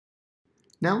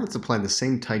Now let's apply the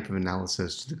same type of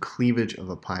analysis to the cleavage of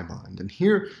a pi bond, and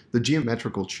here the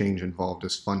geometrical change involved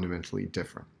is fundamentally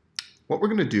different. What we're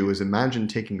going to do is imagine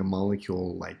taking a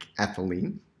molecule like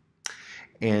ethylene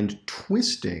and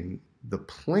twisting the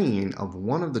plane of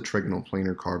one of the trigonal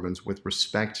planar carbons with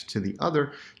respect to the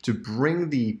other to bring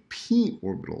the p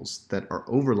orbitals that are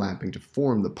overlapping to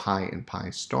form the pi and pi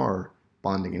star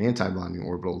bonding and anti-bonding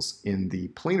orbitals in the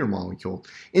planar molecule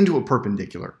into a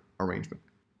perpendicular arrangement.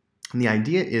 And the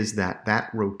idea is that that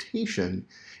rotation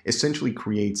essentially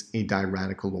creates a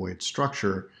diradicaloid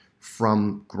structure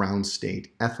from ground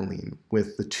state ethylene.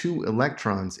 With the two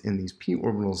electrons in these p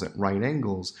orbitals at right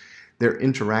angles, they're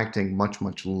interacting much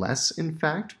less, in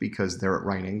fact, because they're at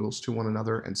right angles to one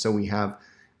another. And so we have,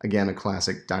 again, a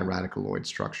classic diradicaloid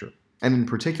structure. And in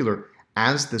particular,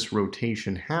 as this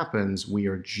rotation happens, we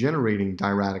are generating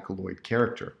diradicaloid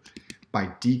character by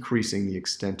decreasing the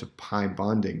extent of pi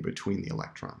bonding between the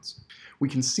electrons. We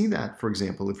can see that, for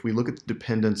example, if we look at the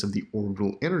dependence of the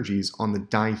orbital energies on the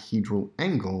dihedral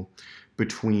angle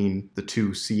between the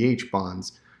two CH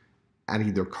bonds at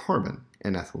either carbon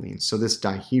and ethylene. So this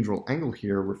dihedral angle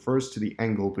here refers to the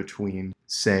angle between,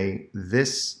 say,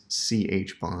 this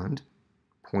CH bond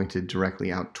pointed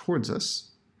directly out towards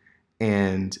us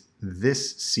and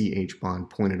this CH bond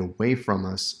pointed away from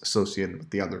us associated with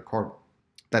the other carbon.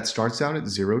 That starts out at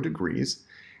 0 degrees,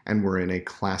 and we're in a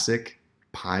classic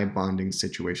pi bonding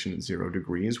situation at 0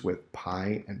 degrees with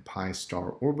pi and pi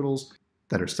star orbitals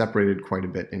that are separated quite a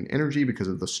bit in energy because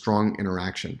of the strong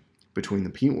interaction between the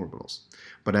p orbitals.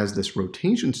 But as this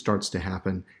rotation starts to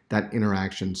happen, that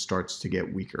interaction starts to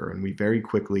get weaker, and we very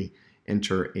quickly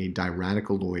enter a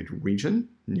diradicaloid region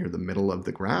near the middle of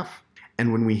the graph.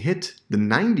 And when we hit the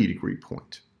 90-degree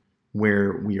point,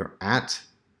 where we are at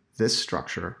this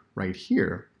structure right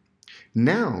here,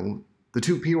 now the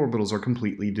two p orbitals are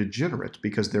completely degenerate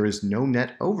because there is no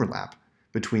net overlap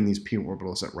between these p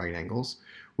orbitals at right angles.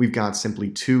 We've got simply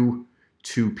two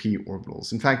p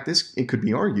orbitals. In fact, it could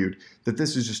be argued that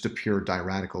this is just a pure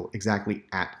diradical exactly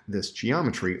at this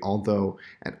geometry, although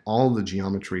at all the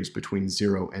geometries between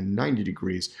 0 and 90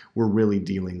 degrees, we're really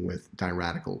dealing with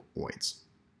diradicaloids.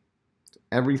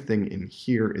 Everything in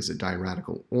here is a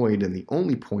diradicaloid, and the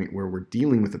only point where we're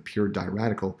dealing with a pure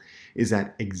diradical is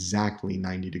at exactly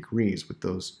 90 degrees with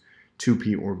those two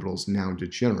p orbitals now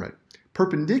degenerate,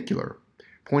 perpendicular,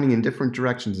 pointing in different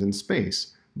directions in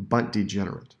space, but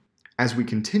degenerate. As we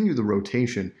continue the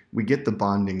rotation, we get the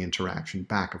bonding interaction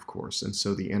back, of course, and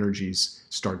so the energies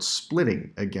start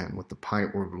splitting again with the pi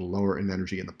orbital lower in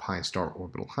energy and the pi star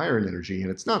orbital higher in energy.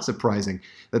 And it's not surprising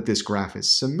that this graph is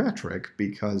symmetric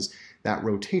because that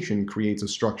rotation creates a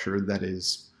structure that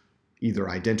is either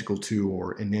identical to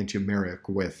or enantiomeric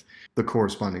with the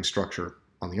corresponding structure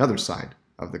on the other side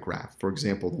of the graph. For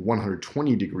example, the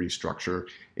 120-degree structure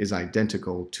is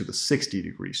identical to the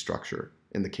 60-degree structure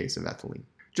in the case of ethylene.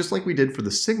 Just like we did for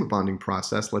the sigma bonding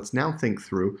process, let's now think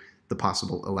through the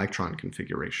possible electron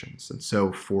configurations. And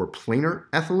so for planar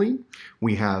ethylene,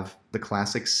 we have the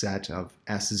classic set of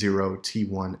S0,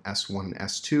 T1, S1, and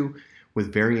S2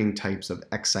 with varying types of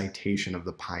excitation of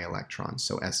the pi electrons.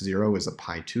 So S0 is a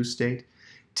pi2 state,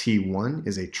 T1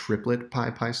 is a triplet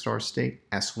pi-pi star state,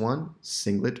 S1,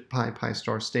 singlet pi-pi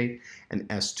star state, and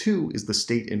S2 is the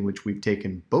state in which we've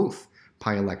taken both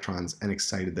pi electrons and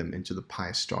excited them into the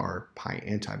pi star pi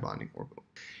antibonding orbital.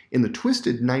 In the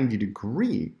twisted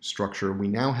 90-degree structure, we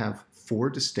now have four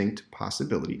distinct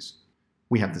possibilities.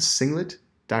 We have the singlet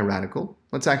diradical.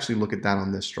 Let's actually look at that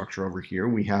on this structure over here.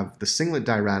 We have the singlet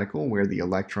diradical where the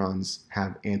electrons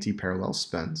have anti-parallel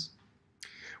spins.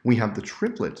 We have the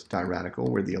triplet diradical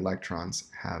where the electrons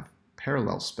have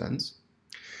parallel spins.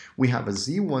 We have a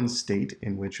Z1 state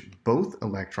in which both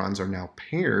electrons are now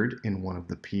paired in one of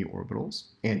the p orbitals,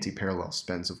 anti-parallel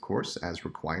spins, of course, as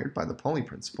required by the Pauli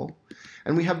principle.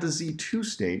 And we have the Z2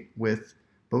 state with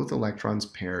both electrons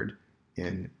paired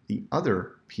in the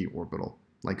other p orbital,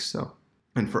 like so.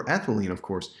 And for ethylene, of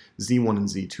course, Z1 and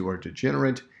Z2 are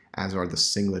degenerate, as are the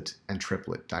singlet and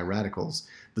triplet diradicals.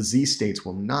 The Z states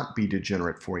will not be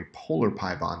degenerate for a polar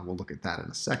pi bond. We'll look at that in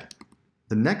a second.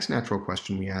 The next natural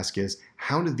question we ask is,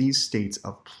 how do these states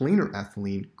of planar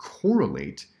ethylene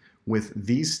correlate with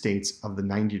these states of the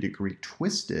 90-degree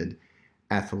twisted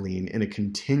ethylene in a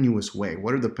continuous way?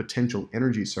 What are the potential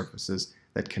energy surfaces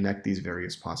that connect these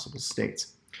various possible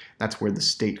states? That's where the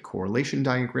state correlation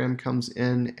diagram comes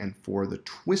in, and for the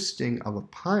twisting of a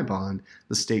pi bond,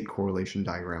 the state correlation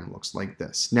diagram looks like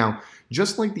this. Now,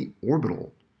 just like the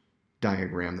orbital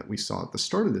diagram that we saw at the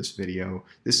start of this video,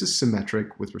 this is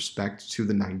symmetric with respect to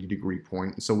the 90-degree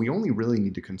point, so we only really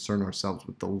need to concern ourselves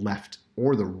with the left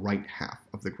or the right half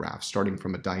of the graph, starting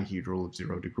from a dihedral of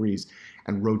 0 degrees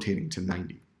and rotating to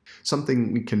 90.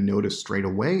 Something we can notice straight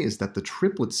away is that the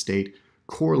triplet state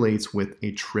correlates with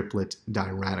a triplet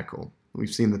diradical. We've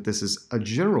seen that this is a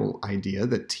general idea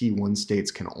that T1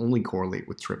 states can only correlate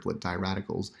with triplet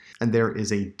diradicals, and there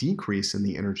is a decrease in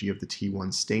the energy of the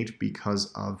T1 state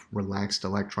because of relaxed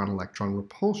electron-electron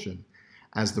repulsion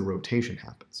as the rotation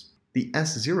happens. The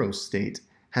S0 state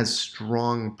has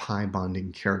strong pi bonding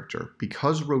character.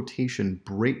 Because rotation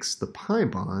breaks the pi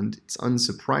bond, it's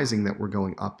unsurprising that we're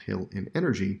going uphill in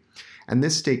energy, and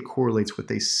this state correlates with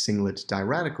a singlet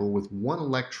diradical with one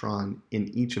electron in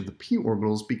each of the p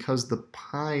orbitals because the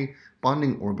pi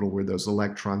bonding orbital where those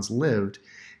electrons lived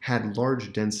had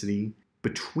large density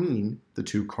between the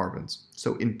two carbons.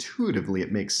 So intuitively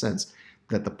it makes sense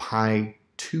that the pi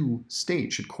 2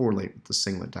 state should correlate with the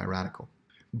singlet diradical.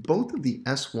 Both of the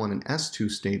S1 and S2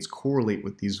 states correlate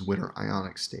with these Witter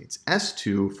ionic states.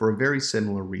 S2 for a very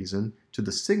similar reason to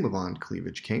the sigma bond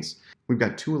cleavage case. We've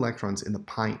got 2 electrons in the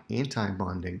pi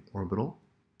anti-bonding orbital.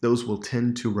 Those will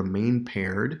tend to remain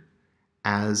paired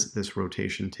as this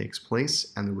rotation takes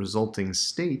place, and the resulting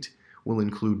state will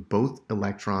include both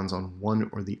electrons on one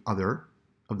or the other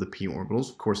of the p orbitals.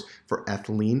 Of course, for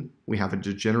ethylene, we have a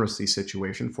degeneracy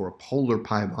situation. For a polar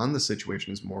pi bond, the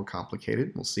situation is more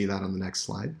complicated. We'll see that on the next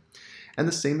slide. And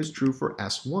the same is true for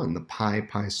S1. The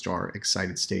pi star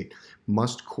excited state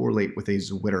must correlate with a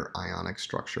Zwitter ionic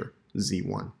structure,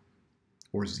 Z1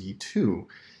 or Z2,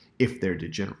 if they're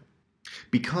degenerate.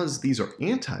 Because these are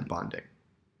anti-bonding,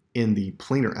 in the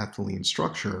planar ethylene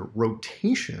structure,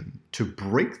 rotation to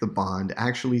break the bond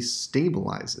actually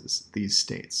stabilizes these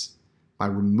states by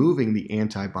removing the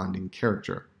anti-bonding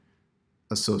character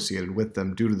associated with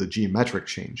them due to the geometric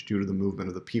change, due to the movement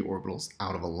of the p orbitals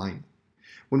out of alignment.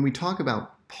 When we talk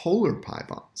about polar pi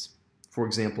bonds, for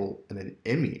example, an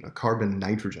imine, a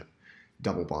carbon-nitrogen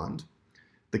double bond,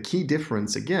 the key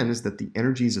difference, again, is that the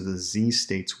energies of the Z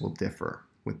states will differ,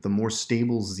 with the more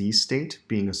stable Z state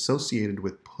being associated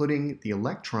with putting the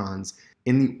electrons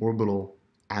in the orbital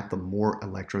at the more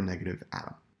electronegative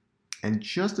atom. And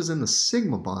just as in the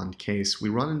sigma bond case, we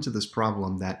run into this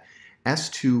problem that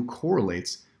S2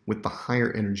 correlates with the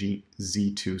higher energy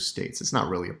Z2 states. It's not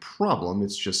really a problem,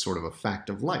 it's just sort of a fact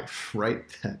of life, right?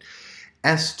 That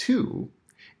S2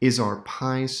 is our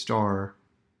pi star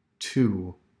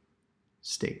 2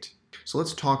 state. So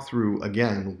let's talk through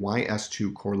again why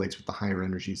S2 correlates with the higher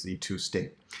energy Z2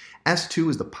 state. S2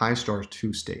 is the pi star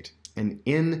 2 state, and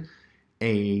in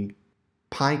a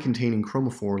pi-containing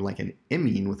chromophore like an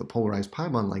imine with a polarized pi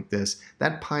bond like this,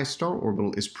 that pi star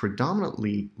orbital is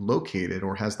predominantly located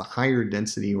or has the higher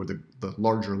density or the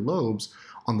larger lobes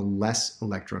on the less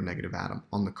electronegative atom,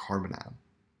 on the carbon atom.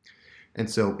 And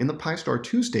so in the pi star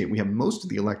 2 state, we have most of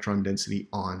the electron density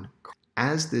on carbon.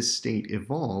 As this state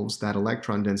evolves, that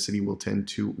electron density will tend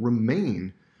to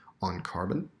remain on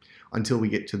carbon until we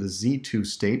get to the Z2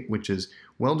 state, which is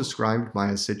well described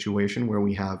by a situation where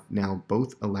we have now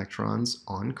both electrons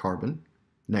on carbon,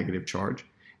 negative charge,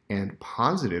 and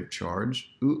positive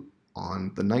charge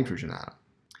on the nitrogen atom.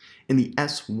 In the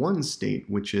S1 state,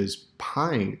 which is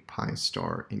pi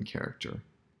star in character,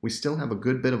 we still have a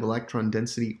good bit of electron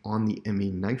density on the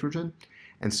imine nitrogen,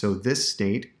 and so this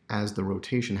state, as the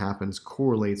rotation happens,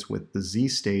 correlates with the Z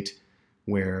state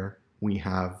where we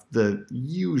have the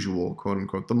usual,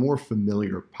 quote-unquote, the more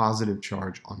familiar positive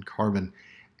charge on carbon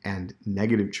and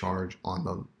negative charge on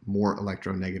the more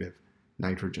electronegative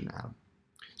nitrogen atom.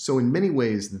 So in many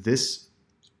ways, this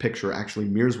picture actually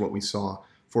mirrors what we saw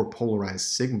for polarized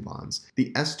sigma bonds.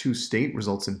 The S2 state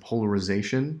results in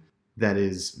polarization that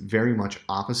is very much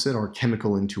opposite our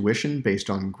chemical intuition based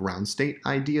on ground state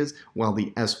ideas, while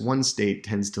the S1 state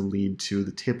tends to lead to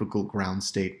the typical ground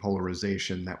state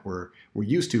polarization that we're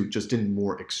used to, just in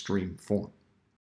more extreme form.